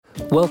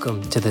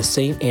Welcome to the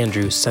St.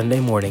 Andrew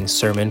Sunday Morning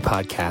Sermon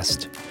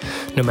Podcast.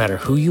 No matter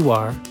who you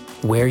are,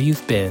 where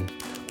you've been,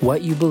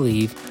 what you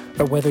believe,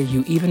 or whether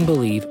you even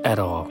believe at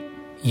all,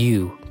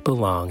 you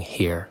belong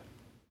here.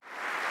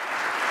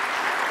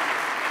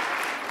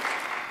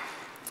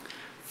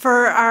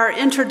 For our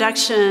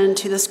introduction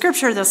to the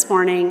scripture this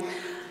morning,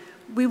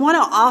 we want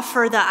to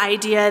offer the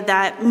idea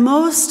that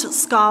most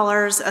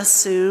scholars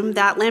assume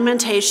that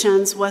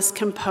Lamentations was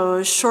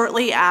composed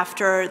shortly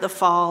after the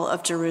fall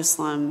of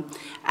Jerusalem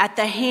at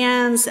the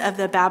hands of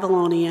the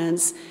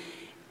Babylonians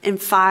in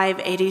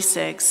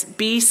 586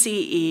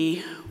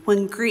 BCE,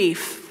 when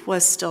grief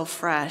was still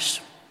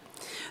fresh.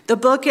 The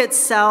book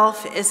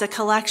itself is a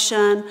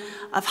collection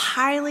of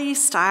highly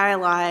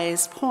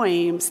stylized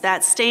poems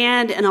that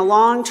stand in a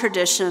long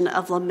tradition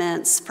of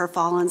laments for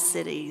fallen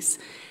cities,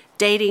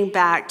 dating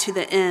back to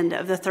the end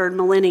of the 3rd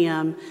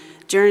millennium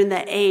during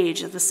the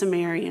age of the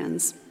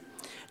Sumerians.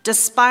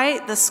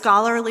 Despite the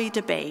scholarly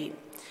debate,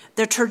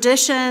 the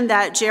tradition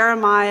that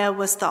Jeremiah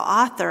was the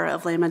author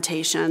of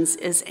Lamentations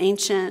is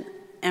ancient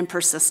and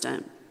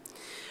persistent.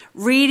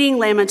 Reading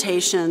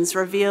Lamentations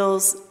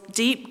reveals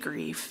deep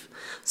grief,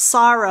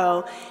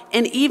 sorrow,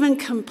 and even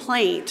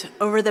complaint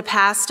over the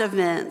past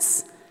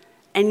events.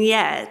 And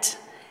yet,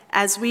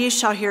 as we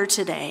shall hear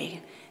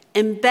today,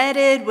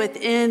 embedded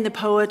within the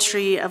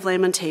poetry of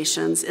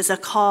Lamentations is a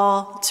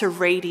call to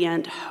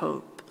radiant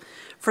hope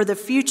for the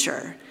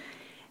future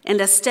and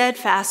a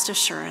steadfast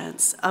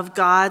assurance of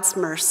God's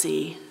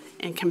mercy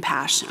and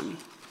compassion.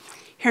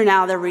 Hear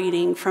now the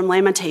reading from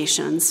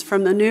Lamentations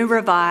from the New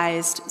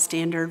Revised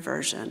Standard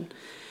Version,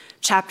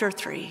 chapter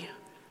 3,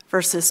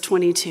 verses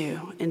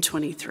 22 and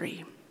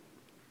 23.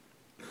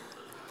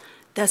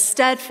 The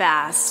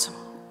steadfast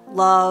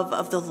love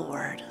of the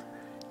Lord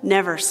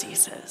never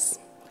ceases.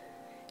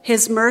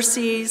 His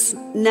mercies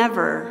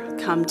never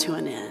come to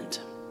an end.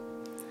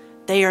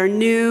 They are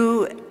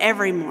new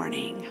every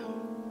morning.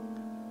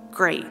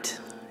 Great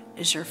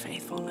is your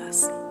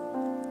faithfulness.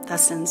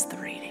 Thus ends the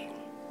reading.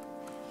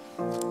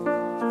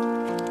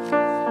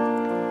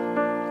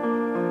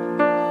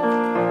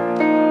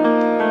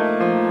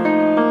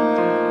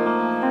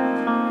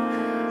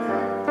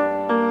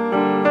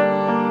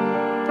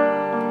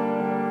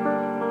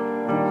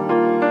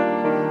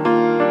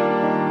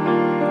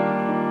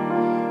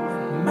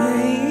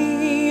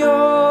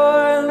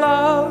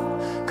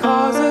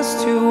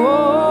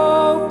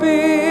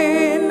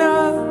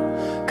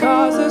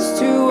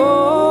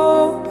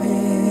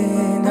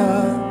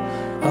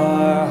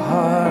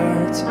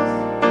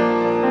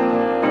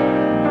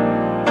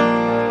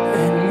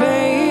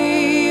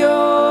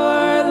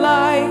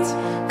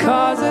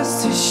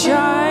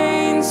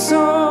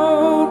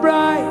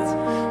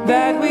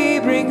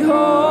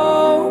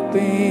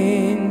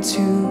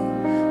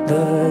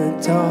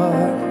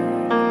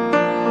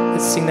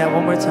 Sing that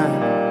one more time.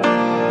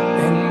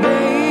 And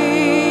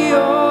may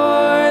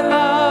your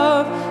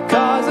love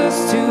cause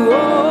us to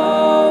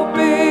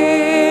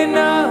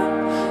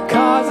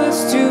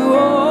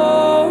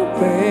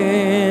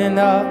open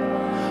up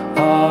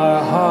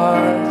our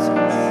hearts.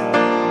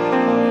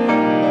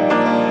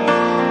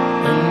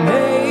 And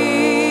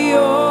may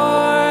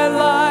your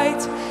light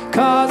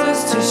cause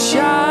us to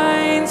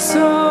shine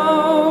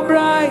so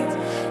bright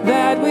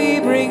that we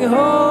bring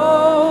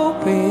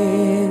hope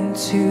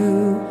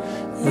into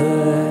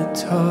the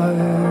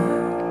dark.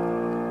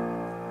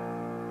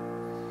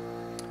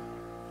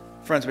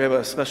 Friends, we have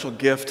a special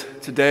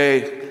gift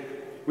today.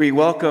 We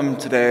welcome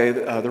today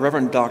the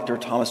Reverend Dr.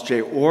 Thomas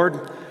J.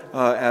 Oord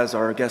as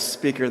our guest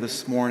speaker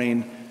this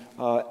morning.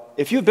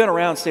 If you've been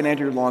around St.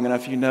 Andrew long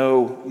enough, you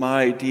know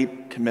my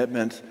deep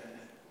commitment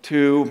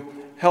to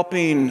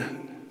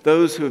helping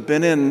those who have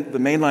been in the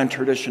mainline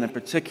tradition in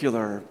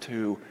particular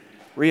to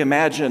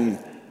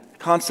reimagine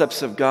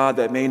concepts of God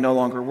that may no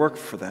longer work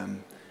for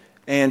them,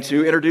 and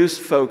to introduce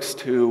folks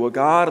to a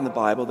God in the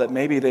Bible that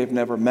maybe they've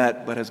never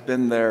met but has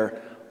been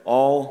there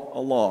all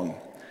along.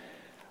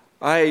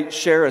 I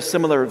share a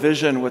similar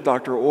vision with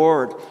Dr.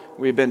 Oord.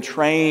 We've been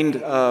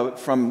trained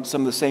from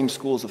some of the same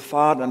schools of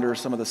thought under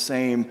some of the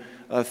same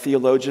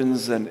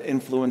theologians and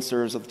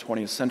influencers of the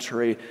 20th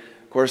century.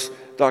 Of course,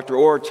 Dr.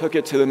 Oord took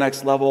it to the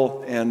next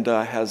level and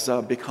has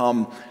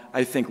become,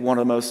 I think, one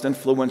of the most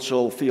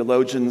influential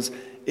theologians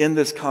in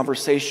this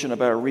conversation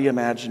about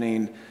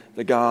reimagining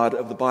the God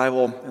of the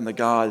Bible and the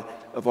God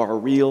of our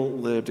real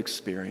lived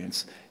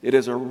experience. It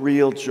is a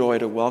real joy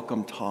to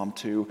welcome Tom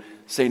to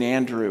St.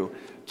 Andrew.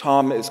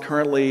 Tom is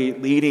currently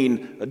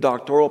leading a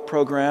doctoral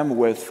program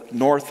with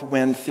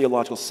Northwind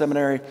Theological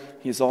Seminary.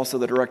 He's also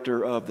the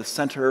director of the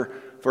Center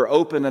for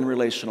Open and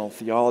Relational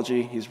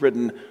Theology. He's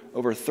written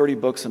over 30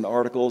 books and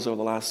articles over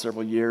the last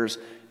several years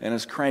and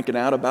is cranking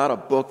out about a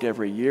book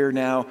every year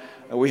now.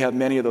 We have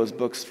many of those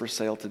books for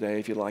sale today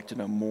if you'd like to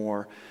know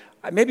more.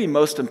 Maybe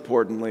most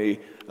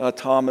importantly,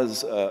 Tom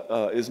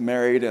is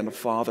married and a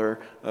father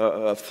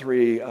of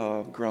 3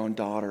 grown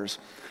daughters.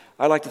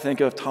 I like to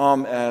think of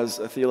Tom as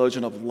a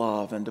theologian of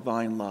love and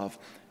divine love,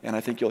 and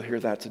I think you'll hear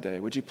that today.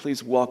 Would you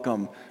please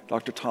welcome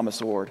Dr.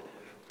 Thomas Oord?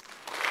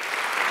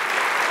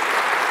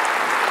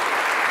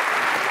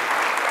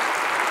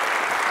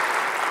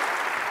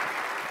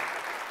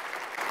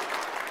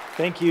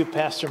 Thank you,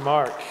 Pastor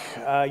Mark.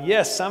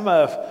 Yes, I'm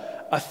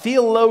a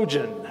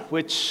theologian,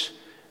 which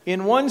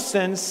in one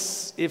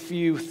sense, if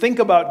you think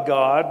about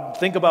God,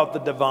 think about the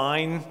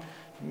divine,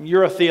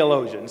 you're a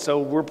theologian. So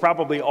we're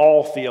probably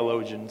all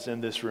theologians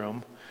in this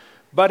room.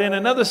 But in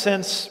another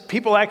sense,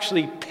 people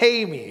actually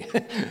pay me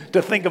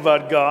to think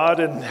about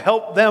God and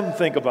help them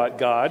think about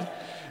God.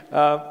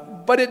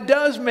 But it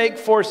does make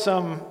for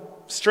some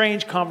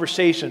strange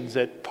conversations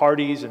at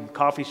parties and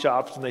coffee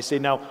shops, and they say,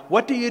 "Now,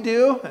 what do you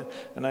do?"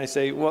 And I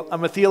say, "Well,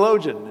 I'm a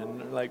theologian." And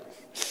they're like,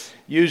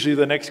 usually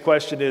the next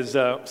question is,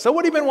 "So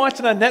what have you been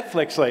watching on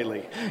Netflix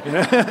lately?" You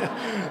know?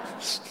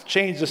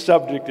 Change the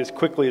subject as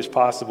quickly as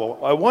possible.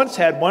 I once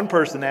had one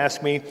person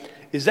ask me,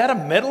 "Is that a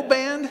metal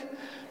band?"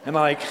 And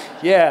I'm like,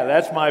 "Yeah,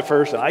 that's my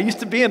person. I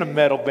used to be in a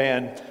metal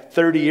band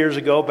 30 years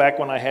ago, back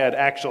when I had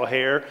actual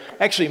hair."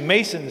 Actually,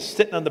 Mason's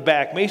sitting on the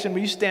back. Mason,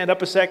 will you stand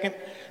up a second?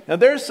 Now,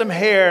 there's some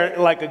hair,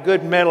 like a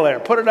good metal hair.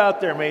 Put it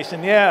out there,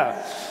 Mason.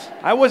 Yeah.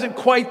 I wasn't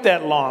quite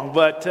that long,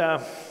 but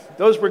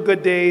those were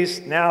good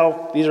days.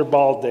 Now, these are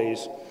bald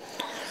days.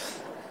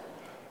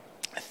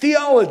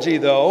 Theology,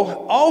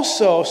 though,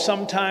 also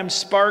sometimes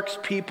sparks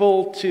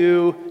people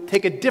to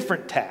take a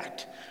different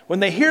tact. When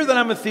they hear that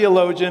I'm a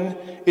theologian,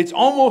 it's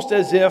almost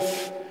as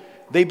if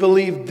they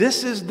believe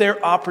this is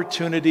their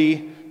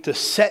opportunity to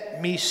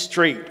set me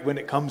straight when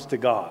it comes to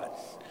God.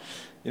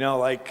 You know,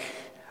 like,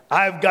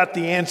 I've got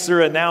the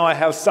answer, and now I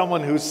have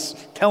someone who's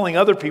telling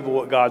other people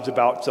what God's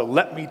about, so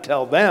let me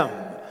tell them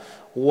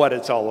what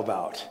it's all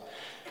about.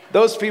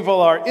 Those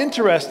people are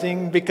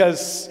interesting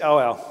because,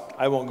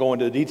 I won't go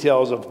into the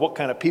details of what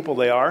kind of people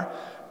they are,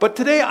 but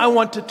today I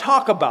want to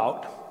talk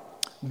about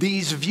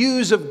these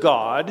views of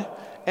God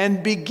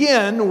and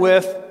begin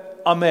with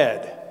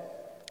Ahmed.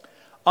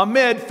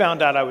 Ahmed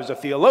found out I was a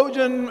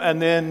theologian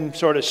and then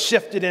sort of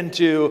shifted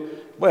into,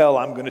 well,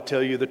 I'm going to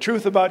tell you the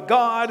truth about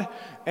God,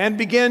 and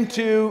began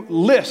to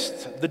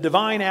list the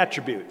divine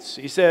attributes.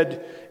 He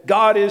said,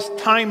 God is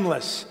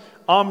timeless,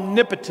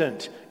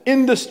 omnipotent,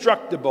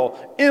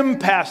 indestructible,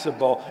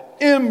 impassible,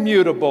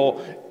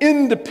 immutable,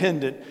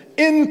 independent,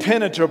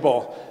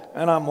 impenetrable.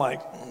 And I'm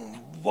like,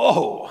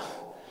 whoa.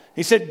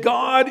 He said,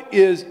 God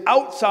is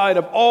outside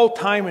of all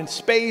time and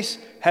space,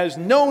 has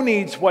no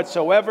needs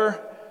whatsoever.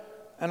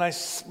 And I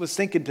was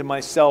thinking to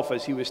myself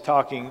as he was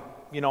talking,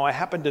 you know, I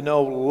happen to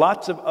know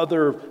lots of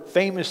other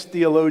famous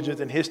theologians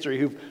in history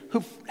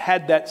who've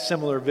had that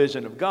similar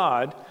vision of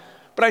God.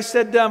 But I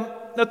said,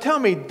 now tell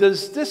me,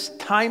 does this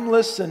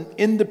timeless and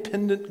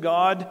independent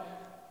God,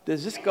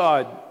 does this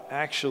God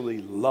actually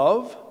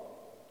love?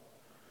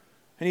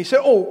 And he said,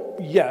 oh,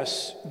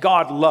 yes,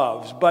 God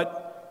loves,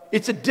 but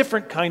it's a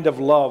different kind of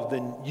love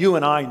than you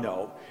and I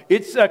know.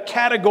 It's a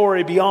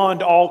category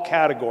beyond all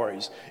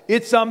categories.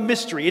 It's a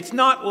mystery. It's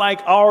not like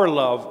our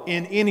love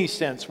in any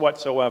sense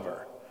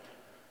whatsoever.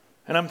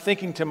 And I'm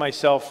thinking to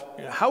myself,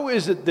 how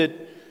is it that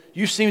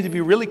you seem to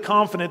be really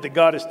confident that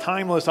God is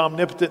timeless,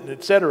 omnipotent,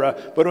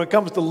 etc., but when it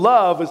comes to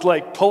love, it's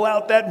like, pull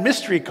out that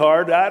mystery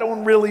card, I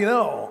don't really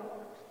know.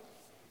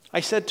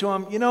 I said to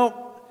him, you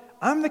know,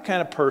 I'm the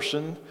kind of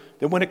person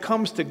that when it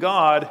comes to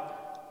God,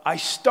 I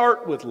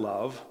start with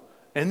love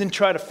and then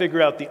try to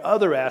figure out the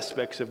other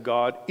aspects of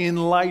God in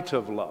light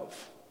of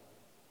love.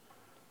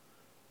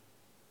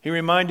 He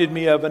reminded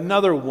me of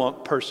another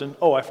person.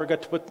 Oh, I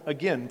forgot to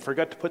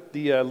put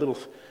the little...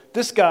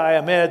 This guy,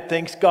 Ahmed,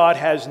 thinks God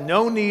has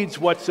no needs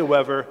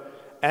whatsoever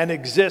and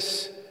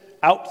exists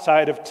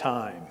outside of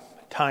time,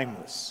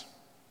 timeless.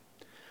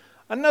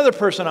 Another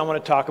person I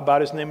want to talk about,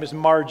 his name is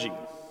Margie.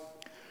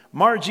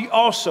 Margie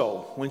also,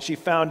 when she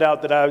found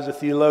out that I was a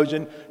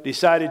theologian,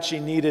 decided she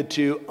needed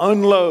to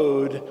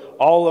unload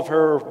all of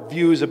her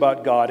views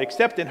about God,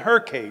 except in her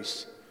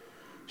case,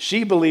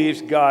 she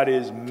believes God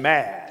is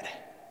mad,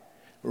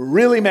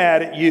 really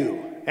mad at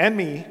you and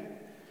me,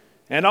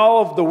 and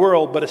all of the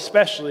world, but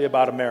especially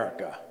about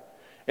America.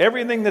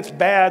 Everything that's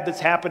bad that's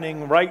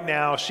happening right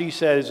now, she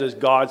says, is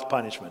God's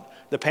punishment.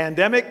 The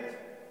pandemic,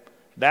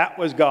 that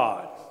was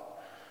God.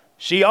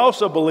 She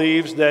also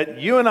believes that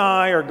you and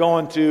I are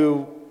going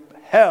to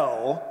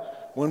hell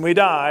when we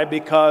die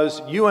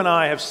because you and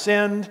I have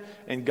sinned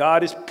and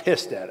God is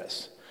pissed at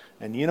us.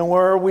 And you know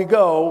where we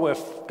go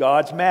if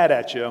God's mad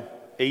at you?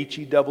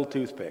 H-E double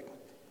toothpick.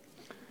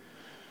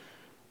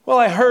 Well,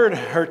 I heard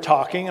her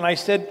talking and I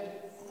said,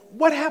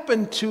 what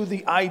happened to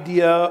the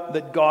idea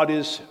that God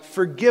is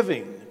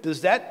forgiving?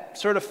 Does that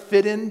sort of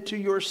fit into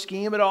your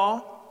scheme at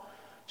all?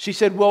 She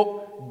said,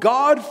 well,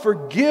 God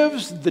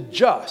forgives the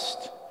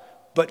just,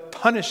 but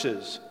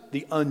punishes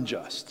the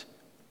unjust.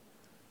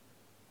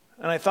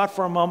 And I thought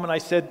for a moment, I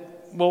said,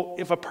 well,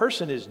 if a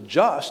person is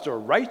just or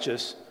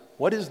righteous,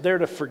 what is there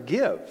to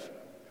forgive?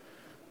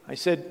 I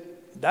said,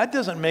 that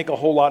doesn't make a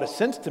whole lot of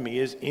sense to me.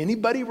 Is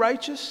anybody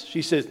righteous?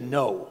 She says,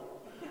 no,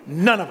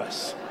 none of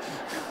us.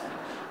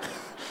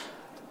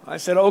 I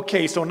said,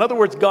 okay, so in other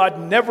words, God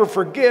never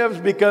forgives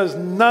because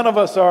none of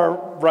us are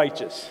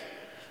righteous.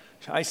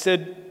 I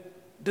said,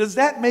 does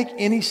that make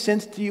any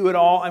sense to you at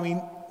all? I mean,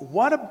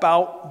 what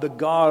about the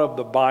God of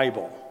the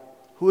Bible,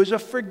 who is a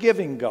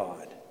forgiving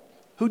God,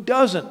 who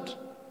doesn't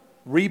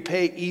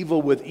repay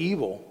evil with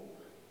evil,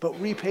 but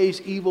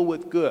repays evil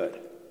with good.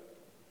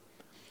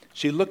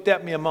 She looked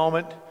at me a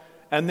moment,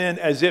 and then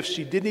as if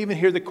she didn't even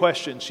hear the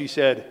question, she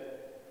said,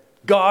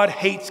 God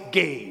hates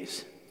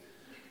gays.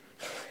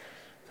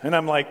 And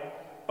I'm like,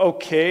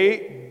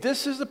 okay,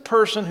 this is a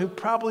person who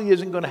probably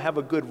isn't going to have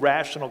a good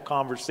rational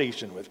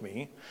conversation with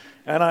me.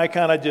 And I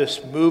kind of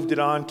just moved it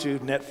on to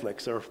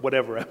Netflix or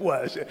whatever it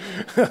was.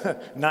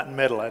 Not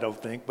metal, I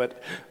don't think.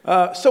 But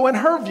so in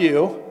her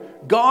view,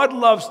 God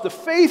loves the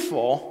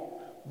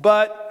faithful,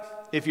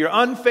 but if you're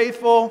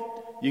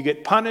unfaithful, you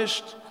get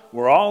punished.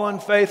 We're all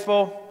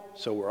unfaithful,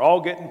 so we're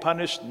all getting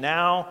punished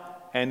now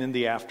and in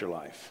the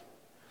afterlife.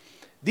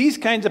 These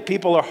kinds of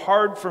people are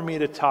hard for me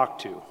to talk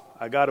to,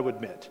 I got to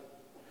admit.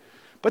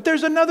 But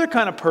there's another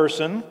kind of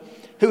person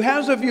who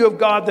has a view of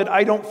God that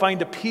I don't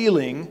find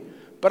appealing,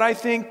 but I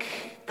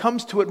think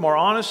comes to it more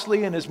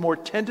honestly and is more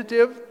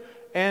tentative,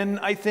 and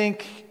I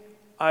think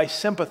I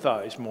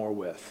sympathize more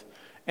with.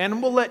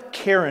 And we'll let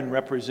Karen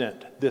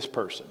represent this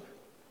person.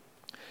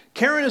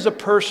 Karen is a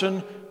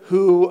person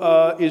who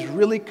is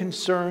really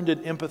concerned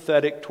and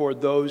empathetic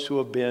toward those who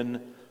have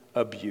been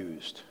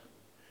abused.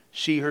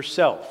 She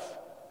herself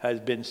has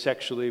been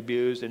sexually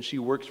abused, and she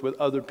works with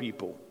other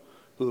people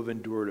who have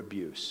endured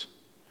abuse.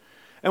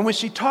 And when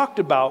she talked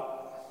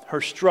about her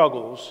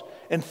struggles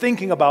and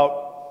thinking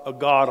about a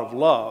God of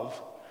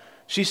love,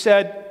 she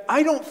said,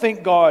 I don't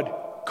think God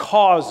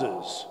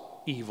causes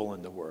evil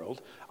in the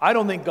world. I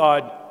don't think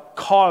God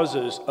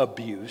causes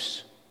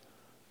abuse,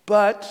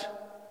 but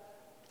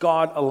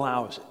God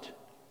allows it.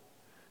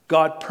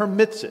 God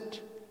permits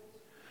it.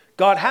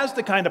 God has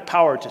the kind of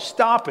power to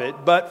stop it,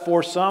 but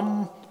for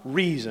some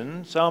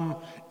reason, some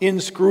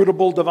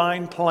inscrutable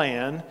divine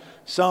plan,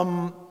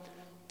 something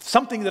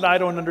that I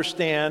don't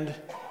understand,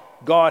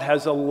 God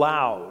has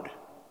allowed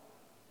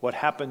what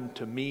happened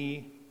to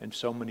me and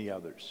so many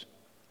others.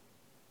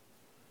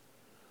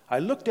 I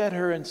looked at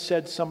her and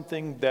said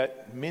something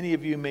that many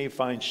of you may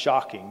find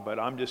shocking, but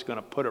I'm just going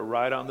to put it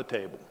right on the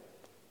table.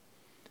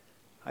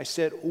 I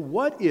said,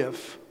 what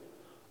if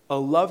a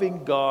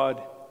loving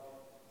God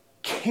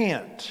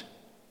can't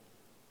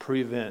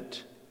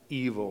prevent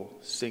evil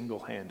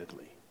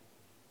single-handedly?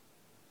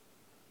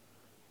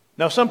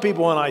 Now, some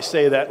people, when I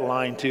say that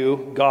line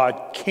too,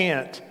 God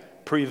can't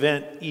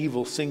prevent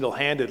evil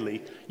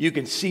single-handedly, you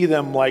can see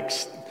them like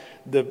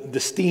the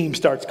steam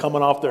starts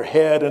coming off their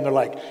head and they're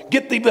like,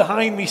 get thee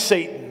behind me,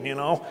 Satan, you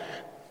know.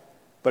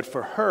 But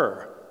for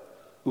her,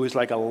 it was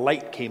like a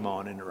light came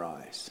on in her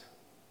eyes.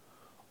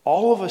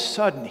 All of a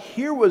sudden,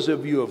 here was a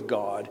view of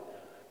God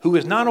who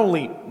is not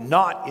only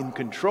not in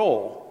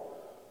control,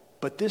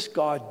 but this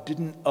God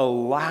didn't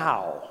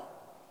allow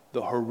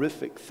the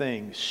horrific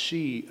things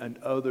she and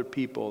other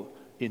people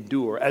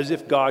endure, as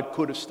if God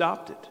could have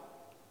stopped it.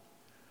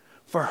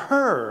 For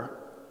her,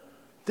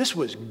 this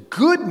was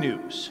good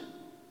news.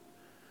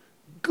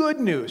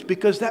 Good news,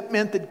 because that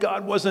meant that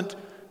God wasn't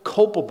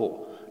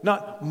culpable,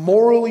 not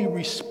morally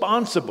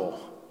responsible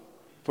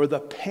for the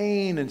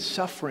pain and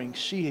suffering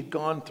she had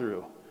gone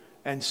through,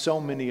 and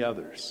so many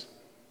others.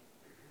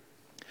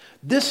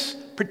 This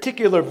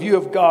particular view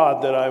of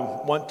God that I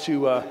want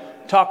to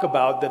talk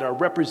about, that are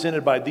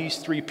represented by these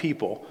three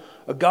people,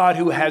 a God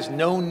who has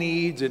no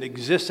needs and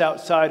exists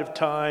outside of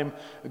time,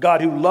 a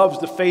God who loves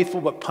the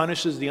faithful but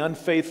punishes the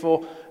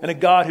unfaithful, and a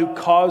God who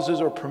causes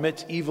or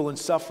permits evil and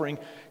suffering,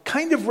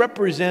 kind of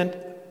represent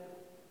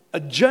a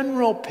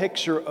general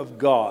picture of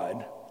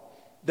God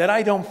that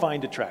I don't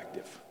find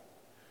attractive.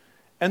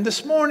 And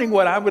this morning,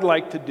 what I would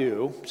like to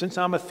do, since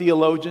I'm a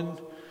theologian,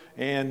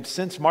 and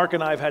since Mark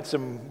and I have had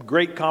some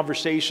great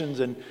conversations,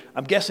 and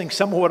I'm guessing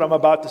some of what I'm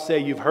about to say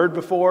you've heard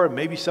before, and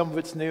maybe some of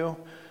it's new,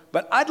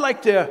 but I'd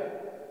like to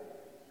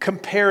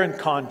compare and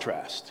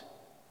contrast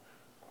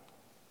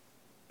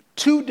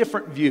two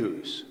different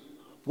views.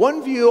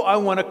 One view I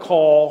want to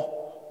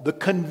call the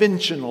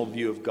conventional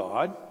view of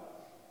God,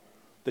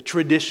 the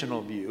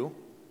traditional view.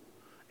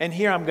 And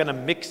here I'm going to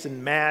mix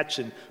and match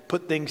and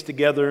put things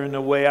together in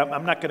a way.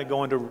 I'm not going to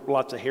go into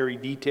lots of hairy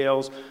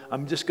details.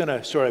 I'm just going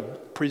to sort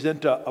of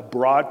present a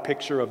broad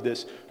picture of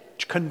this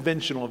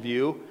conventional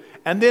view.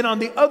 And then on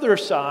the other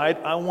side,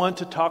 I want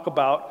to talk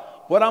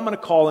about what I'm going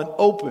to call an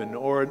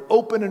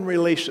open and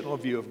relational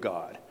view of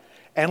God.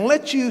 And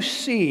let you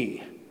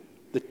see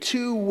the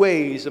two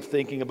ways of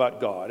thinking about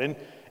God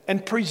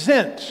and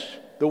present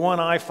the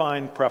one I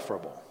find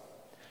preferable.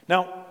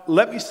 Now,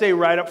 let me say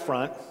right up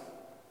front,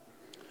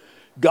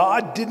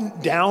 God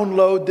didn't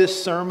download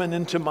this sermon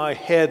into my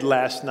head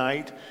last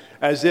night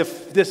as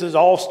if this is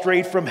all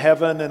straight from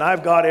heaven and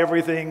I've got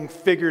everything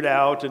figured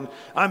out and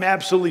I'm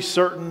absolutely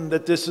certain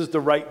that this is the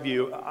right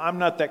view. I'm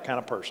not that kind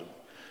of person.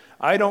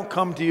 I don't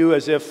come to you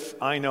as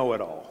if I know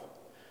it all.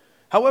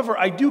 However,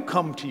 I do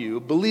come to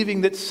you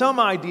believing that some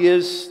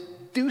ideas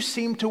do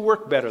seem to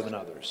work better than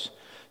others.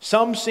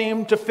 Some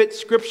seem to fit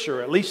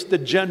Scripture, at least the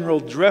general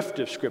drift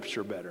of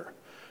Scripture, better.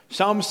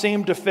 Some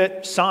seem to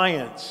fit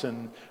science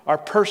and our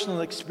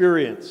personal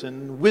experience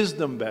and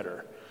wisdom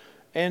better.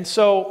 And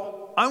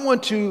so I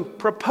want to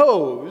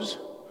propose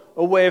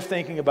a way of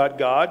thinking about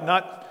God,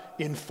 not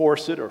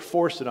enforce it or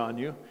force it on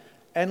you,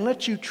 and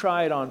let you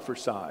try it on for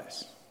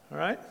size. All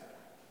right?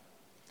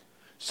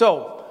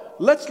 So,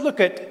 let's look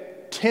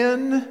at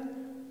 10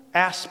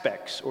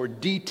 aspects or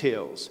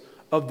details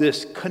of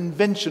this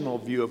conventional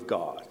view of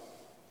God.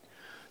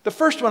 The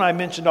first one I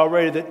mentioned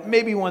already, that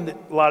maybe one that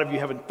a lot of you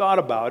haven't thought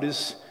about,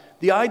 is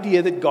the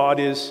idea that God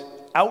is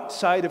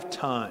outside of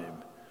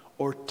time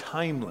or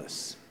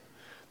timeless.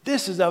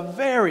 This is a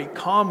very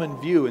common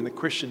view in the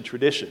Christian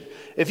tradition.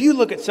 If you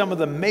look at some of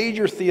the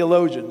major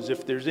theologians,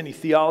 if there's any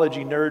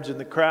theology nerds in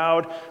the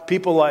crowd,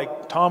 people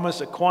like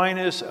Thomas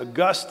Aquinas,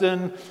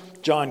 Augustine,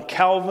 John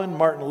Calvin,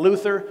 Martin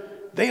Luther,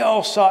 they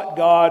all sought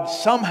God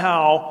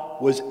somehow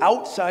was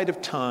outside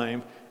of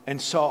time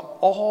and saw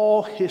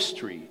all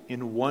history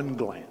in one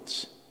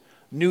glance,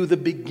 knew the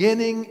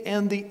beginning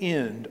and the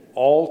end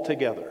all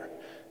together.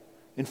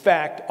 In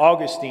fact,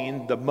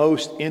 Augustine, the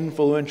most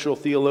influential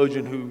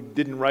theologian who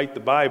didn't write the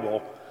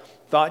Bible,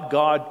 thought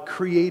God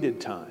created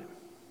time.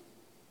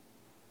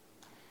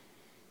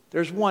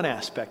 There's one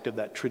aspect of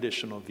that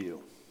traditional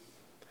view.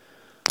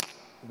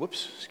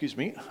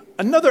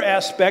 Another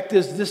aspect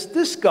is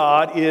this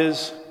God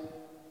is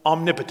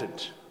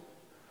omnipotent.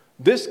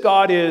 This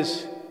God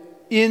is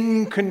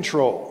in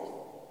control.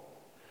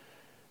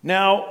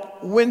 Now,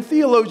 when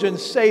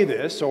theologians say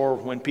this, or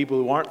when people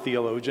who aren't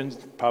theologians,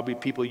 probably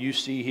people you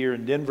see here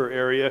in Denver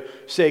area,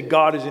 say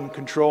God is in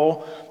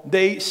control,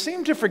 they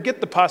seem to forget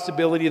the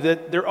possibility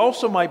that there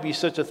also might be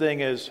such a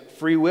thing as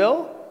free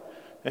will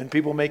and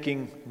people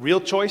making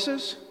real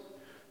choices.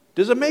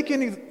 Does it make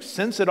any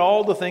sense at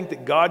all to think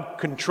that God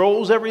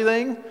controls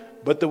everything,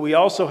 but that we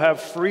also have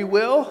free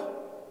will?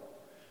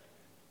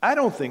 I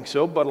don't think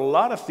so, but a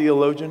lot of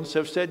theologians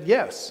have said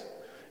yes.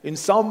 In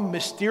some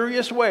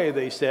mysterious way,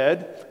 they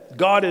said,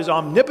 God is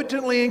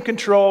omnipotently in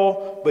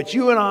control, but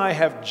you and I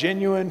have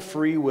genuine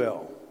free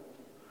will.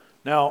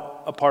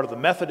 Now, a part of the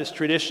Methodist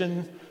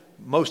tradition,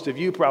 most of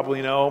you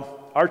probably know,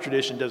 our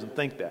tradition doesn't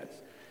think that.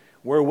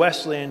 We're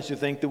Wesleyans who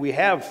think that we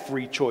have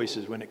free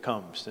choices when it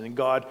comes, and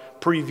God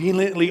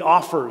prevalently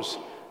offers,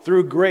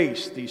 through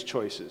grace, these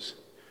choices.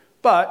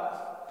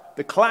 But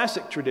the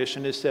classic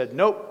tradition has said,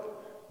 nope,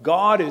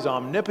 God is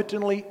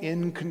omnipotently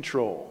in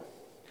control.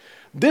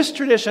 This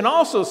tradition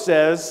also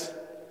says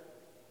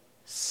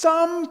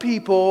some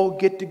people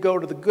get to go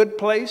to the good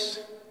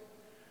place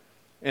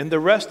and the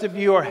rest of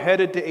you are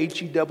headed to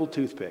H-E double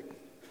toothpick.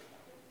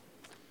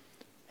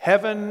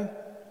 Heaven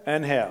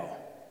and hell.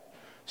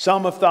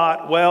 Some have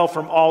thought, well,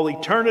 from all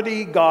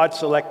eternity, God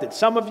selected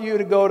some of you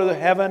to go to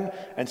heaven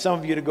and some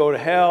of you to go to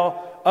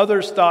hell.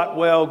 Others thought,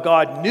 well,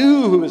 God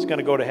knew who was going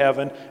to go to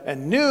heaven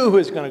and knew who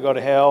was going to go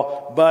to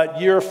hell,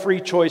 but your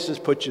free choices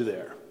put you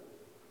there.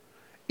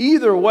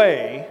 Either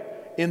way,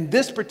 in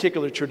this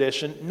particular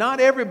tradition, not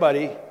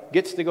everybody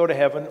gets to go to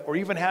heaven or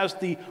even has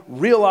the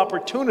real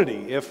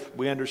opportunity, if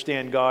we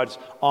understand God's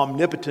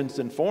omnipotence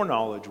and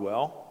foreknowledge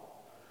well.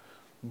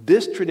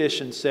 This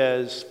tradition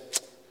says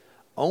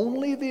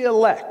only the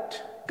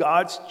elect,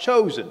 God's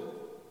chosen,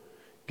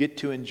 get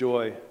to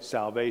enjoy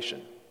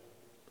salvation.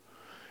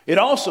 It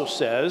also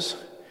says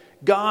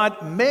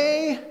God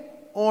may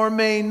or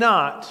may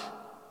not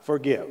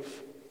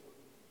forgive.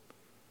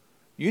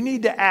 You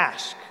need to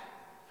ask.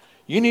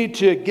 You need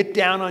to get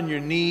down on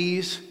your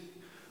knees,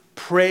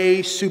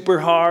 pray super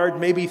hard,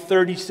 maybe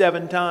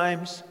 37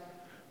 times,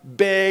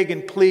 beg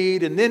and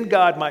plead, and then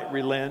God might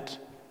relent.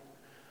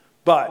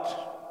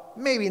 But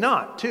maybe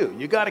not, too.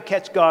 You got to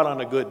catch God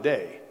on a good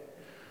day,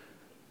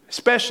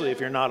 especially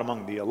if you're not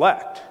among the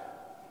elect.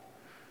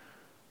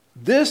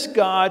 This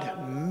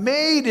God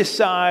may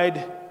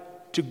decide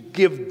to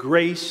give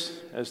grace,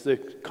 as the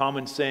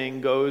common saying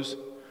goes,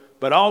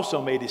 but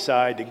also may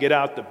decide to get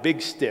out the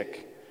big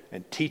stick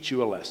and teach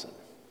you a lesson.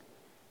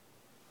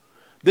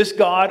 This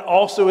God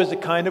also is the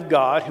kind of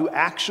God who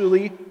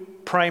actually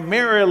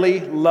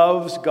primarily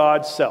loves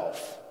God's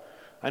self.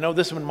 I know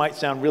this one might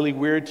sound really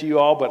weird to you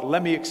all, but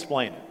let me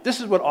explain it. This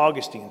is what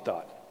Augustine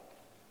thought.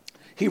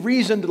 He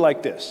reasoned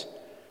like this.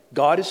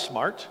 God is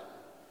smart.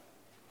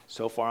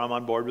 So far I'm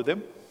on board with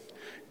him.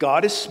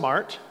 God is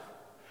smart.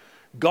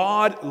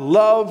 God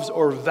loves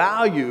or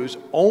values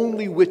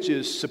only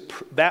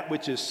that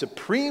which is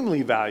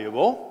supremely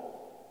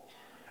valuable,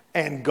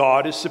 and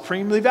God is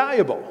supremely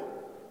valuable.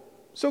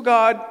 So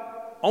God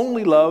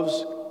only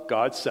loves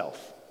God's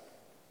self.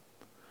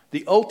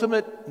 The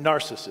ultimate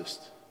narcissist.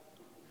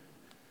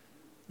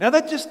 Now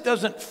that just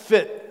doesn't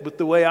fit with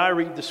the way I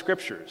read the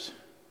scriptures.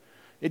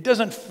 It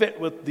doesn't fit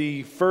with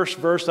the first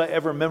verse I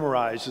ever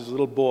memorized as a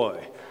little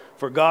boy.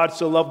 For God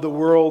so loved the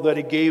world that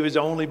he gave his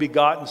only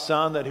begotten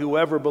Son, that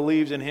whoever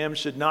believes in him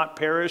should not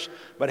perish,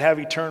 but have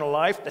eternal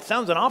life. That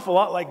sounds an awful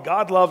lot like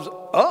God loves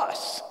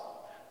us.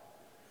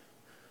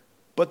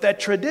 But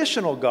that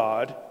traditional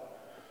God,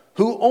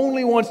 who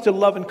only wants to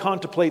love and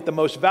contemplate the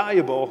most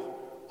valuable,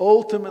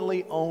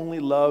 ultimately only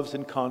loves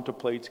and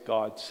contemplates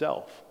God's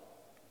self.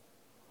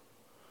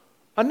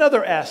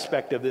 Another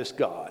aspect of this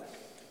God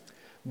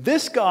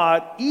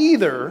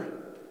either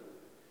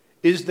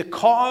is the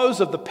cause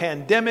of the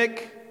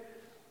pandemic,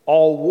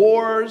 all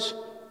wars,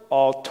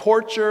 all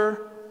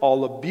torture,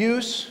 all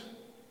abuse,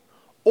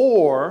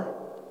 or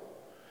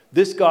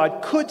this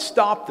God could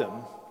stop them,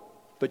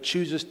 but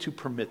chooses to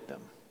permit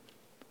them,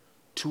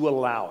 to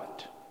allow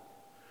it.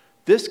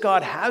 This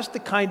God has the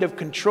kind of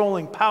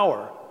controlling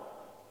power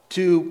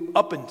to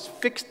up and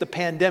fix the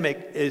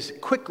pandemic as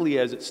quickly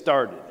as it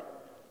started,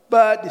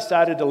 but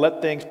decided to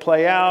let things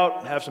play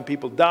out, have some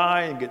people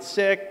die and get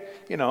sick,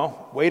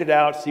 wait it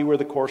out, see where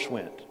the course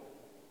went.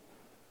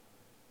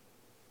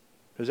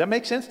 Does that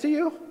make sense to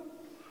you?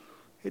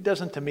 It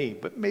doesn't to me,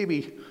 but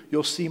maybe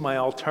you'll see my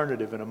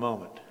alternative in a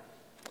moment.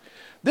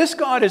 This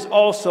God is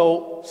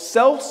also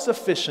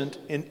self-sufficient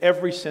in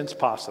every sense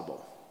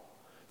possible.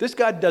 This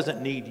God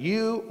doesn't need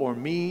you or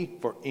me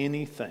for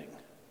anything.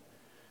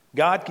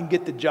 God can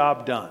get the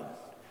job done,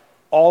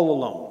 all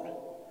alone.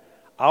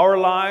 Our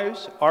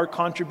lives, our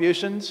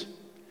contributions,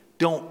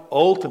 don't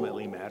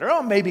ultimately matter.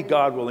 Oh, maybe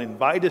God will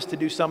invite us to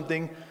do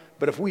something,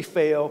 but if we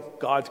fail,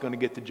 God's going to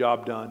get the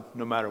job done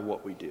no matter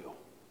what we do.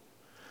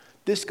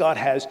 This God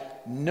has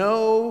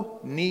no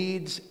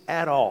needs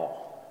at all.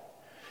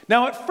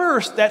 Now, at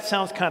first, that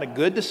sounds kind of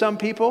good to some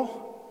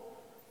people,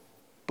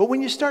 but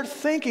when you start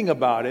thinking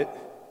about it,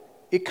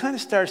 it kind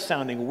of starts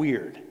sounding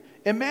weird.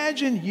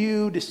 Imagine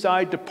you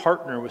decide to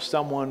partner with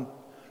someone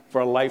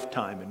for a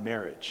lifetime in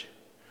marriage,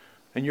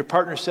 and your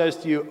partner says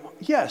to you,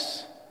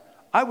 yes,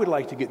 I would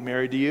like to get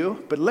married to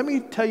you, but let me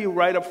tell you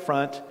right up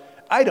front,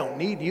 I don't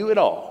need you at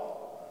all.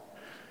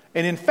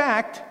 And in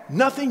fact,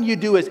 nothing you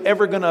do is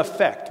ever going to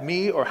affect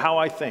me or how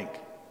I think.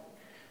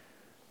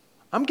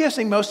 I'm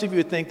guessing most of you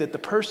would think that the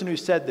person who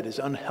said that is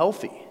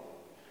unhealthy.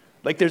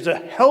 Like there's a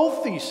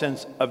healthy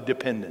sense of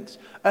dependence,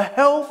 a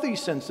healthy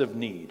sense of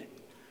need.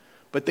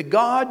 But the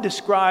God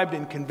described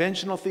in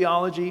conventional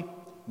theology,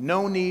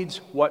 no needs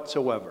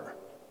whatsoever.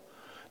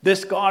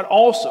 This God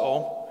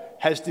also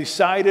has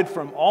decided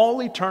from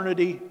all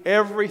eternity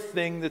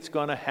everything that's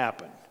going to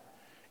happen,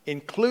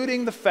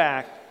 including the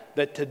fact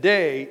that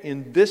today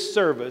in this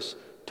service,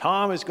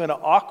 Tom is going to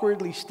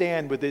awkwardly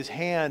stand with his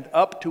hand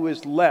up to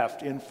his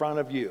left in front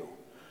of you.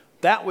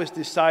 That was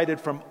decided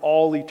from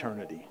all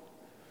eternity.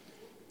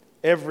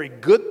 Every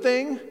good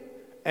thing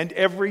and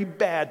every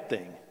bad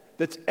thing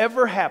that's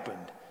ever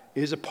happened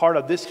is a part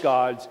of this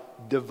God's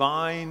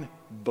divine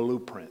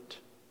blueprint.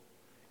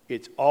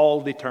 It's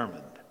all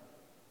determined.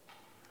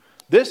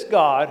 This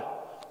God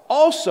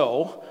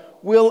also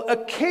will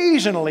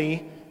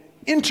occasionally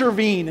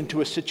intervene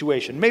into a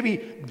situation,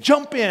 maybe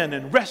jump in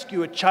and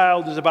rescue a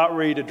child who's about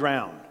ready to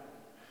drown.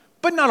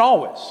 But not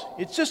always.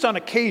 It's just on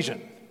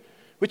occasion,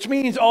 which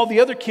means all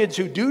the other kids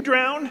who do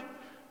drown,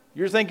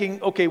 you're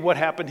thinking, okay, what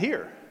happened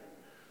here?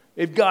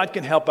 If God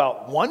can help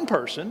out one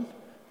person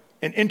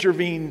and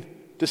intervene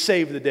to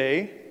save the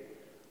day,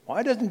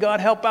 why doesn't God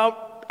help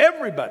out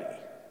everybody?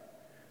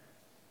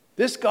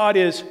 This God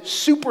is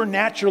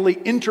supernaturally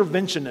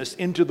interventionist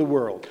into the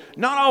world,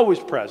 not always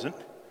present.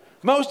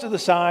 Most of the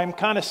time,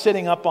 kind of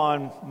sitting up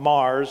on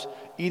Mars,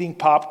 eating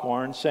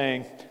popcorn,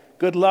 saying,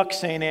 good luck,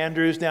 St.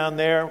 Andrews down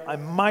there. I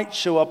might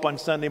show up on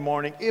Sunday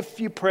morning if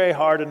you pray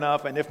hard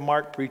enough and if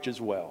Mark preaches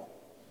well.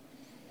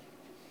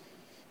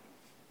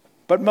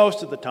 But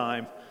most of the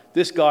time,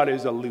 this God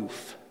is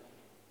aloof.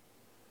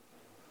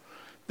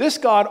 This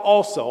God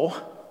also,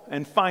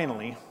 and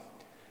finally,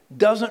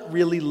 doesn't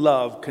really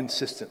love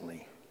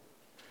consistently.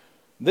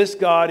 This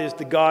God is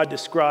the God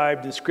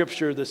described in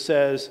Scripture that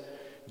says,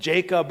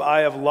 Jacob I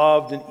have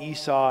loved and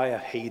Esau I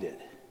have hated.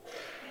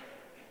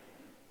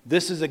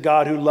 This is a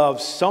God who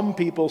loves some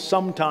people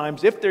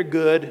sometimes if they're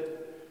good,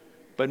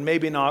 but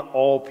maybe not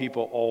all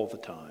people all the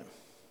time.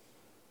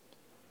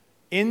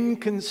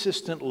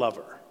 Inconsistent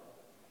lover.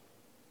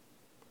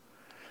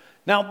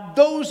 Now,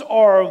 those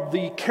are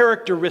the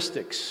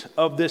characteristics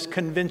of this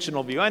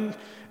conventional view. And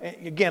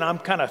again, I'm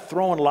kind of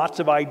throwing lots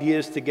of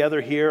ideas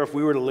together here. If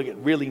we were to look at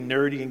really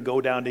nerdy and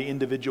go down to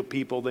individual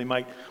people, we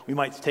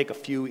might take a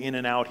few in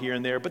and out here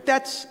and there. But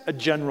that's a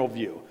general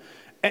view.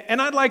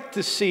 And I'd like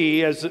to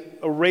see, as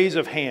a raise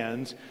of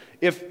hands,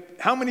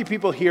 how many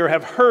people here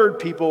have heard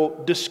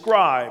people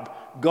describe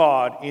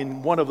God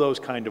in one of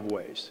those kind of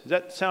ways. Does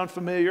that sound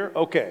familiar?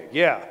 Okay,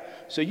 yeah.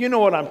 So you know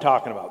what I'm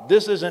talking about.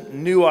 This isn't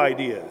new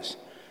ideas.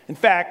 In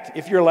fact,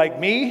 if you're like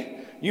me,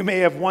 you may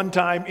have one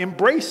time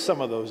embraced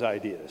some of those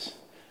ideas.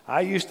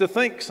 I used to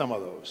think some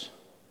of those.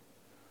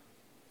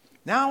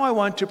 Now I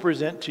want to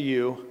present to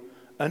you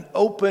an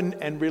open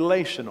and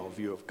relational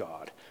view of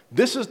God.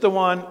 This is the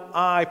one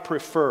I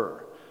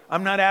prefer.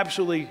 I'm not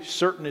absolutely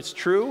certain it's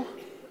true,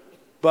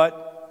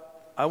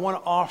 but I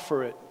want to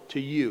offer it to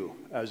you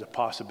as a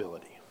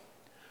possibility.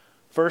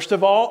 First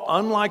of all,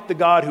 unlike the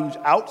God who's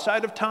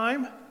outside of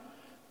time,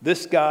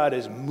 this God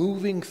is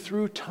moving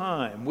through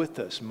time with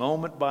us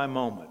moment by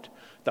moment.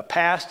 The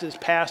past is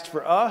past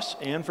for us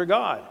and for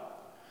God.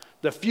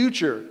 The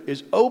future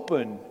is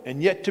open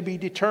and yet to be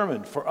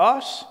determined for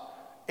us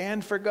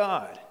and for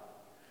God.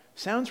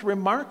 Sounds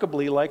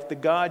remarkably like the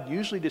God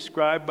usually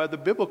described by the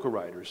biblical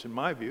writers, in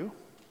my view.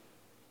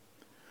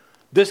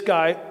 This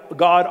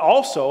God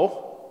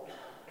also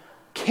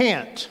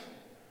can't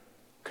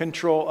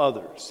control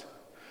others.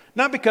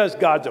 Not because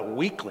God's a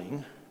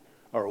weakling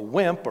or a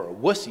wimp or a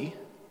wussy.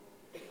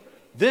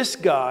 This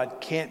God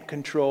can't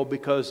control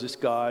because this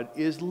God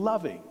is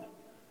loving,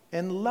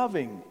 and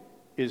loving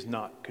is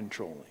not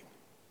controlling.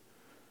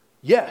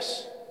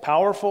 Yes,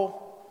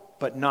 powerful,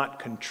 but not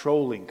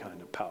controlling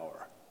kind of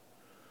power.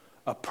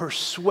 A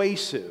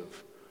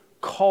persuasive,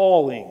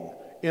 calling,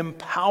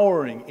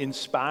 empowering,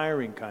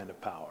 inspiring kind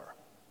of power.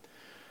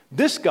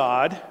 This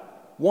God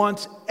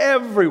wants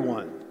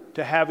everyone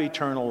to have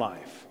eternal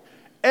life,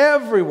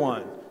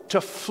 everyone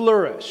to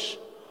flourish,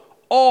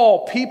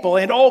 all people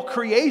and all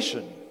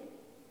creation,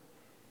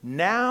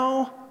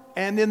 now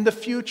and in the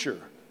future,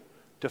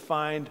 to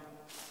find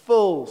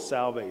full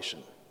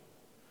salvation.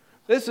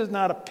 This is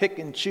not a pick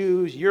and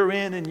choose, you're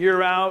in and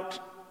you're out.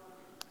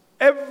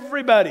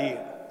 Everybody,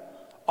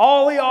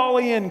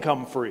 ollie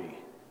income free.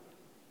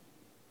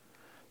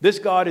 This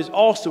God is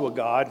also a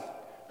God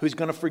who's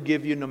going to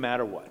forgive you no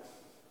matter what.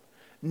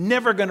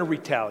 Never going to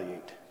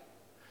retaliate.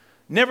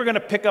 Never going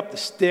to pick up the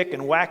stick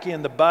and whack you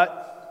in the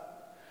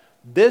butt.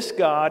 This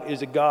God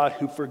is a God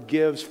who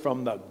forgives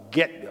from the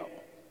get-go.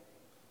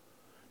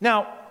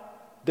 Now,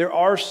 there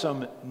are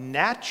some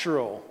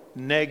natural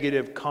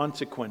negative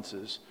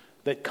consequences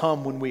that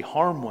come when we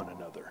harm one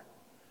another.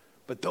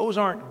 But those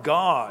aren't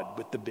God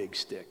with the big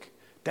stick.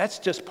 That's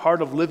just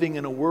part of living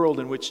in a world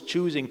in which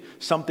choosing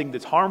something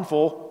that's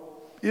harmful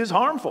is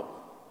harmful.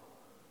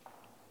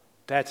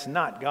 That's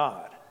not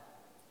God.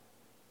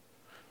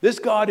 This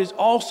God is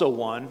also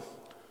one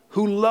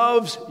who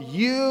loves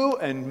you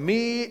and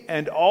me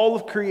and all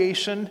of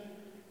creation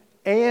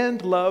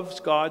and loves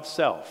God's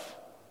self.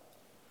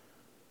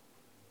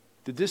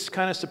 Did this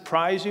kind of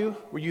surprise you?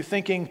 Were you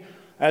thinking,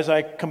 as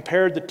I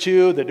compared the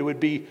two, that it would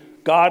be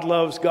God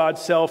loves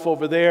God's self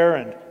over there,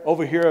 and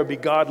over here it would be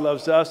God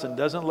loves us and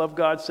doesn't love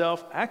God's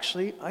self?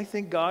 Actually, I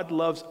think God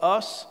loves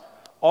us,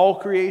 all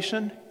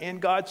creation,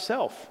 and God's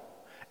self.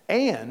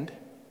 And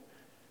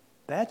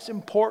that's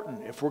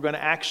important if we're going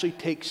to actually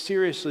take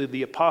seriously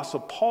the Apostle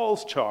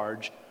Paul's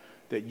charge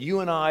that you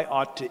and I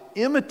ought to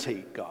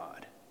imitate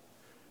God,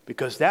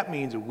 because that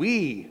means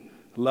we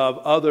love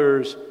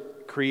others,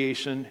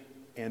 creation,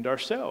 and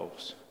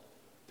ourselves.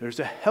 There's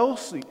a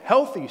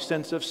healthy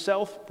sense of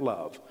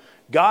self-love.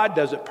 God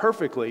does it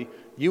perfectly.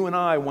 You and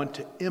I want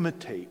to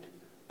imitate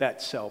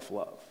that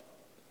self-love.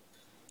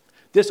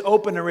 This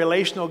open and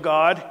relational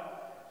God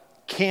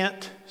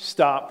can't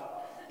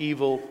stop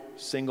evil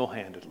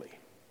single-handedly.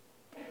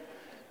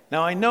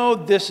 Now, I know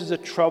this is a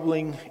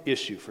troubling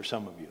issue for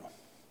some of you,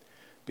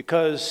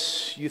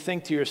 because you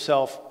think to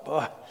yourself,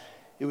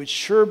 it would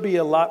sure be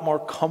a lot more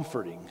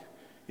comforting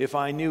if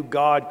I knew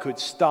God could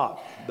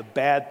stop the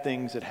bad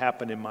things that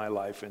happen in my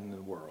life and in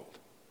the world.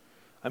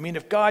 I mean,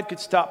 if God could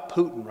stop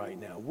Putin right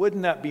now,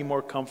 wouldn't that be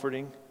more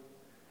comforting?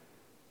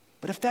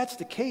 But if that's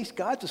the case,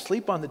 God's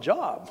asleep on the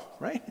job,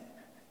 right?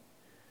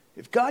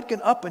 If God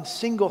can up and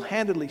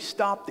single-handedly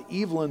stop the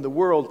evil in the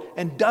world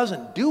and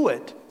doesn't do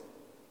it,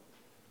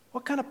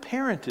 what kind of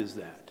parent is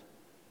that?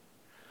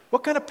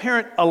 What kind of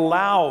parent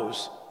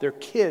allows their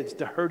kids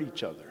to hurt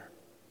each other?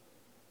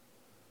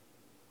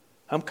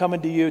 I'm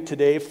coming to you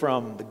today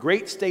from the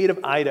great state of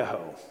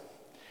Idaho.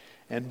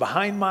 And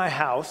behind my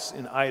house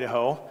in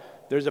Idaho,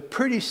 there's a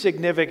pretty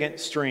significant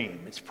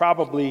stream. It's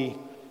probably,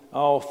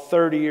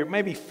 30 or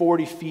maybe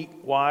 40 feet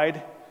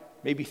wide,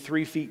 maybe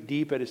 3 feet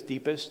deep at its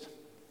deepest.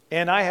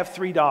 And I have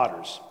 3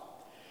 daughters.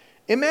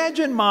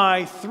 Imagine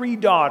my 3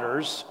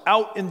 daughters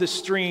out in the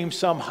stream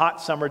some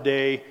hot summer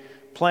day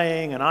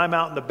playing, and I'm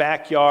out in the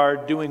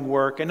backyard doing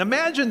work. And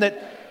imagine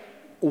that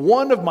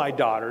one of my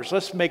daughters,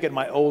 let's make it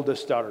my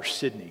oldest daughter,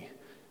 Sydney.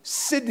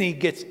 Sydney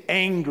gets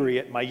angry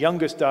at my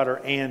youngest daughter,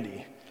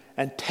 Andy,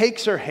 and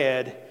takes her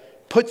head,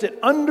 puts it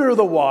under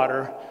the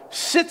water,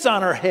 sits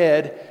on her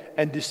head,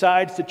 and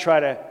decides to try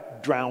to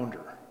drown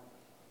her,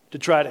 to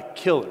try to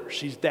kill her.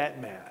 She's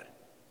that mad.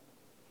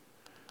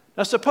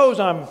 Now, suppose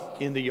I'm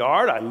in the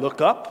yard, I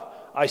look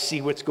up, I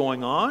see what's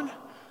going on,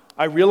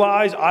 I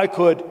realize I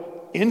could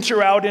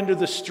enter out into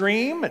the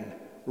stream and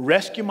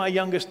rescue my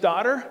youngest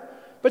daughter,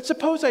 but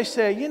suppose I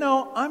say,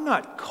 I'm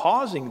not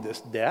causing this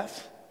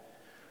death.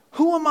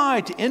 Who am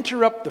I to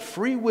interrupt the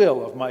free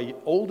will of my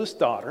oldest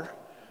daughter?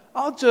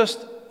 I'll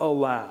just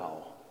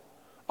allow.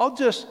 I'll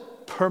just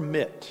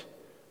permit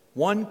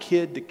one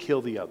kid to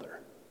kill the other.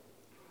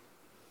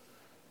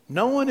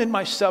 No one in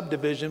my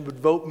subdivision would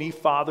vote me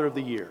Father of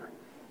the Year.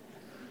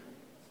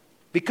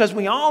 Because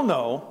we all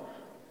know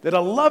that a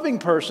loving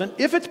person,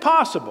 if it's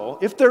possible,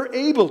 if they're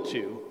able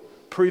to,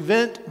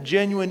 prevent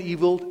genuine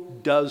evil,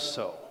 does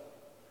so.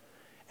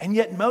 And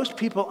yet most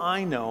people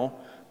I know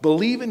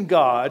believe in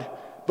God,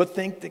 but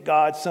think that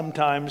God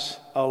sometimes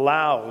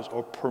allows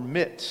or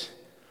permits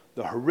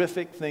the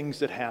horrific things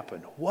that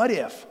happen. What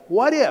if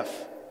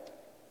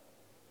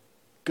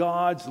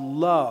God's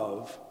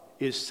love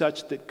is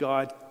such that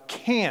God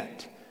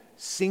can't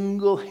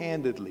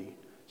single-handedly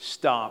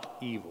stop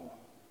evil?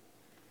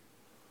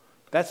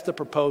 That's the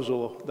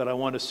proposal that I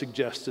want to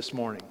suggest this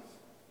morning.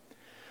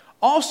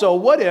 Also,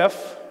 what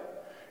if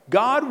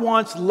God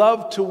wants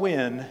love to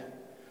win,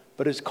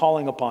 but is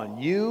calling upon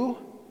you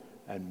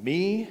and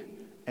me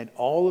and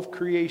all of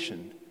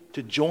creation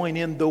to join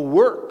in the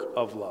work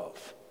of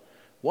love.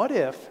 What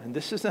if, and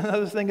this is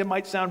another thing that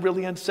might sound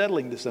really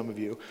unsettling to some of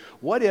you,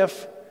 what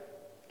if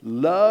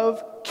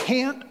love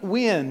can't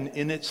win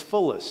in its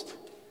fullest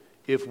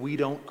if we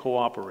don't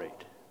cooperate?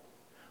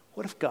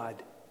 What if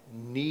God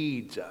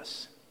needs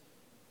us?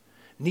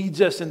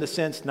 Needs us in the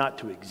sense not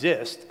to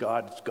exist,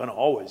 God's going to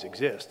always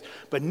exist,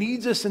 but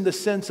needs us in the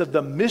sense of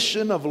the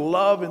mission of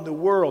love in the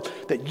world,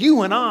 that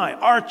you and I,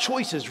 our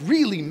choices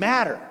really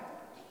matter.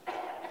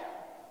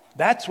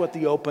 That's what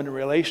the open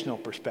relational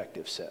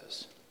perspective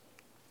says.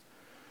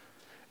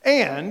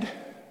 And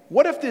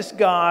what if this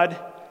God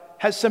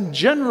has some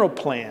general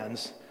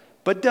plans,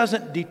 but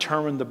doesn't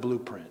determine the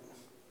blueprint?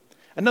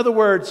 In other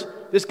words,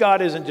 this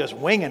God isn't just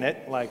winging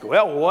it, like,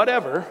 well,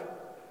 whatever.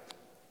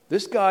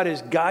 This God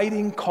is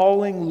guiding,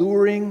 calling,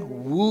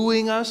 luring,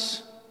 wooing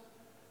us,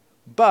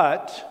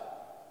 but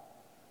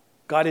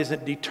God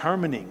isn't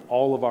determining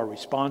all of our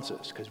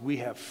responses because we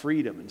have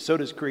freedom, and so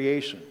does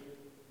creation.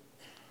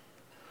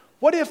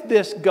 What if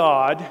this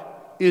God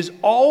is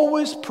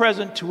always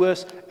present to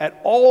us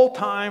at all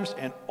times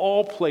and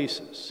all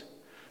places?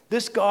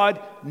 This God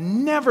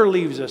never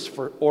leaves us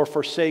or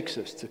forsakes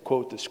us, to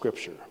quote the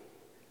scripture.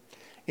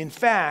 In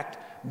fact,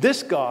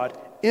 this God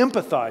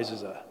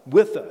empathizes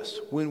with us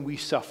when we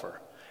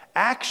suffer,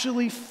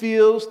 actually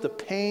feels the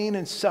pain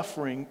and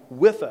suffering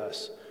with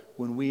us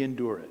when we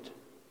endure it.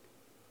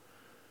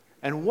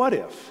 And what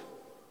if,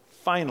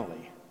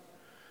 finally,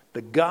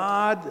 the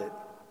God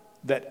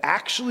that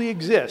actually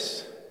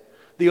exists,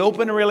 the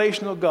open and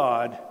relational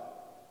God,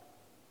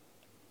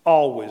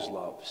 always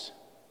loves,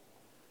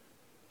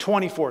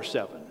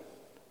 24/7,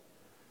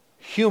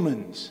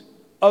 humans,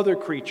 other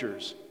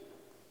creatures,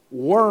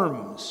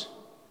 worms,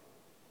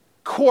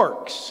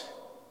 quarks,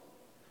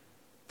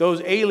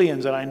 those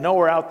aliens that I know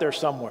are out there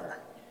somewhere.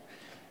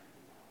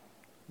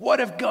 What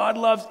if God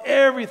loves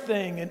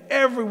everything and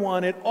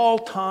everyone at all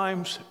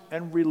times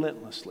and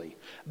relentlessly?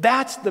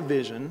 That's the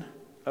vision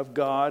of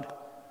God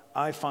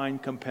I find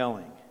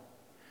compelling.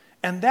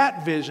 And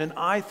that vision,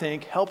 I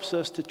think, helps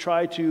us to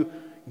try to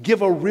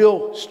give a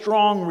real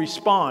strong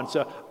response,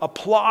 a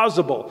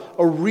plausible,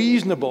 a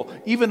reasonable,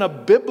 even a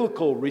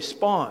biblical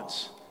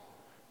response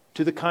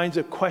to the kinds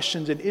of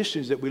questions and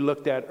issues that we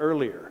looked at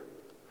earlier.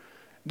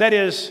 That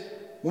is,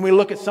 when we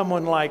look at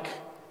someone like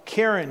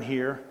Karen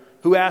here,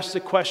 who asks the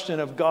question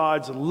of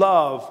God's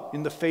love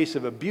in the face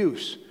of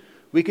abuse,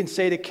 we can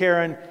say to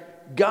Karen,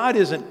 God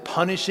isn't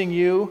punishing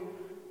you,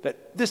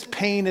 that this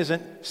pain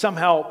isn't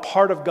somehow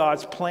part of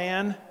God's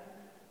plan.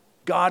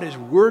 God is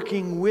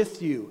working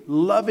with you,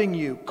 loving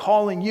you,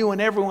 calling you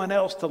and everyone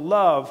else to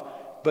love,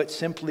 but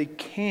simply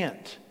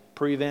can't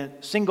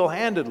prevent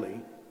single-handedly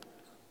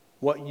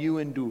what you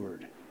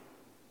endured.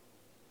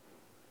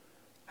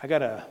 I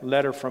got a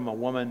letter from a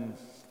woman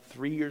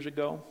 3 years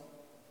ago.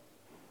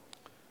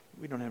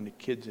 We don't have any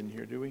kids in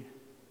here, do we?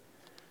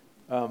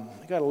 I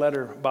got a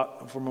letter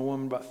from a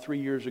woman about 3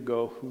 years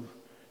ago who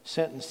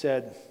sent and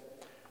said,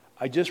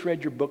 I just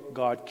read your book,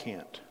 God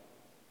Can't.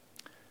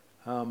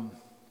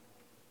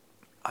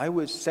 I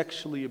was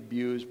sexually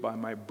abused by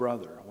my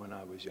brother when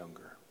I was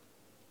younger.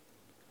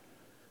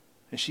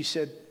 And she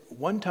said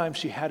one time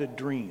she had a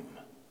dream,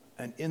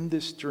 and in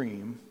this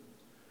dream,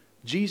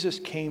 Jesus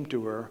came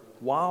to her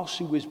while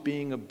she was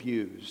being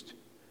abused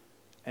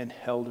and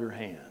held her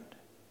hand.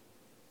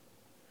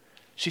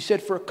 She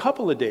said for a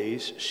couple of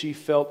days, she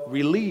felt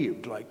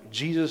relieved, like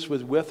Jesus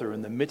was with her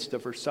in the midst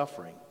of her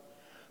suffering.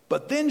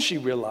 But then she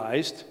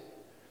realized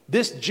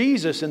this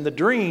Jesus in the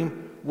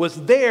dream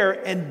was there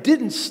and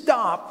didn't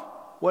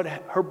stop what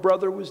her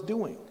brother was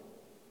doing.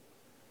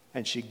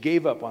 And she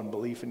gave up on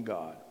belief in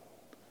God.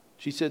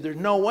 She said, there's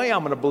no way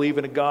I'm going to believe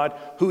in a God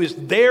who is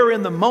there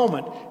in the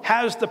moment,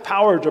 has the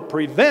power to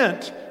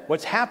prevent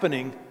what's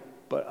happening,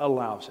 but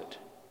allows it.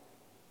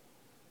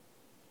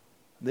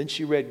 Then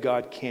she read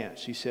God Can't.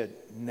 She said,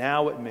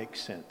 now it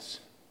makes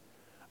sense.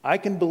 I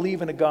can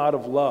believe in a God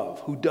of love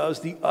who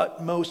does the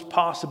utmost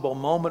possible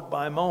moment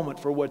by moment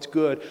for what's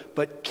good,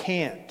 but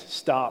can't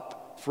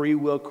stop free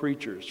will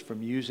creatures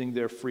from using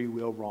their free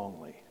will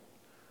wrongly.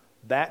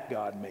 That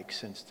God makes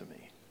sense to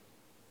me.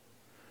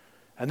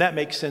 And that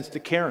makes sense to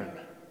Karen.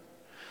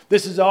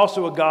 This is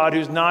also a God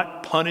who's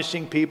not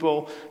punishing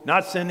people,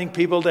 not sending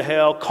people to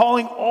hell,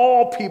 calling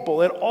all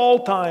people at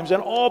all times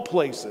and all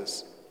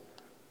places.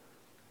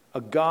 A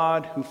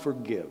God who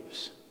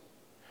forgives.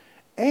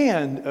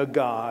 And a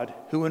God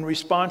who, in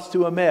response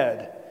to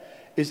Ahmed,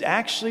 is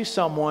actually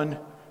someone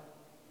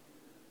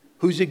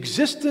whose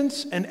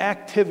existence and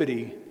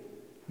activity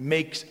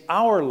makes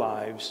our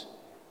lives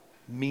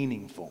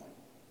meaningful.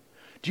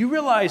 Do you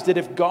realize that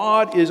if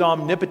God is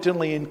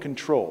omnipotently in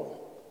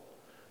control,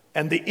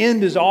 and the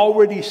end is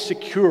already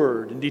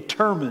secured and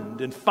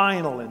determined and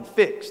final and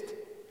fixed,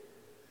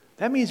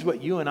 that means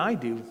what you and I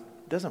do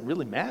doesn't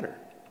really matter.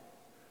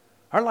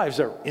 Our lives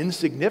are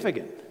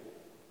insignificant.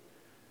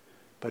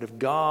 But if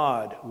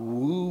God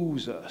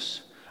woos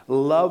us,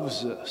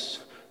 loves us,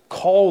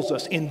 calls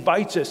us,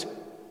 invites us,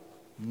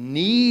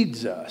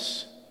 needs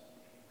us,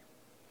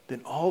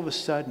 then all of a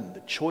sudden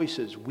the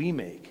choices we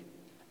make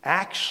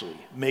actually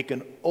make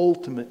an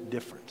ultimate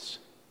difference.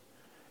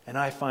 And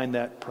I find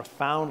that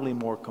profoundly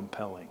more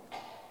compelling.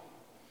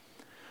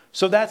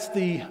 So that's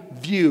the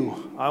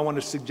view I want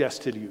to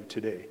suggest to you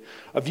today.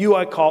 A view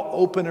I call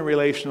open and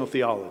relational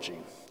theology.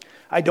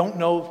 I don't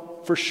know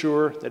for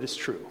sure that it's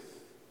true.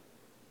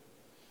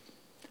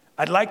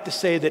 I'd like to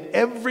say that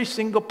every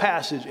single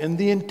passage in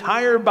the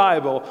entire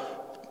Bible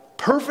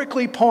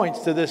perfectly points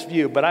to this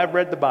view, but I've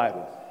read the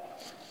Bible.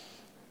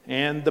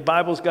 And the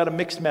Bible's got a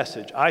mixed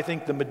message. I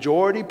think the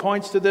majority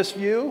points to this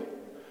view.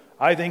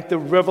 I think the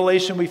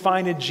revelation we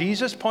find in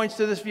Jesus points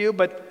to this view,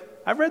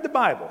 but I've read the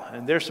Bible,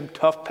 and there's some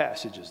tough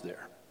passages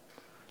there.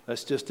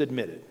 Let's just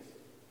admit it.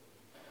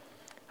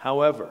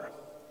 However,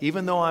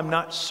 even though I'm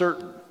not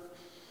certain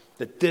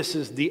that this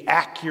is the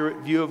accurate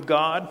view of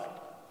God,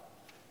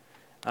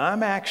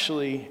 I'm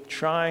actually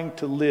trying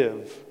to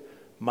live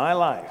my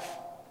life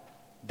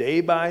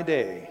day by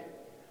day,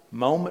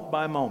 moment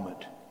by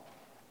moment,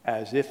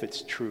 as if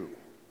it's true.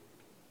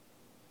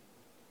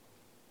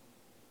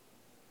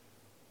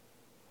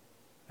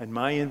 And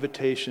my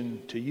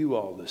invitation to you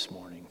all this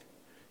morning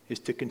is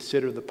to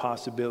consider the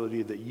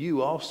possibility that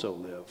you also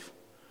live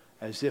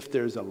as if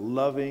there's a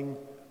loving,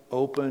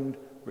 open,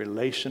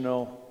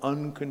 relational,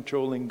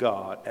 uncontrolling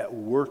God at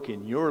work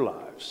in your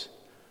lives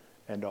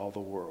and all the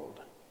world.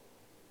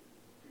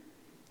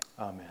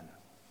 Amen.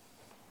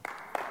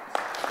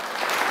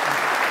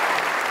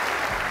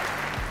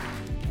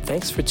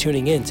 Thanks for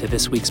tuning in to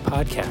this week's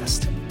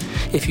podcast.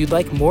 If you'd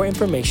like more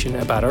information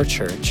about our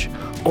church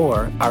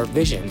or our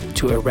vision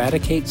to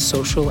eradicate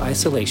social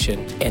isolation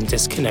and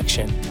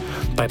disconnection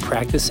by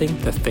practicing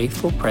the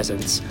faithful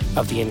presence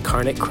of the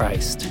incarnate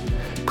Christ,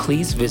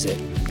 please visit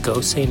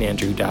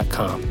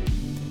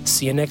gosaintandrew.com.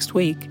 See you next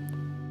week.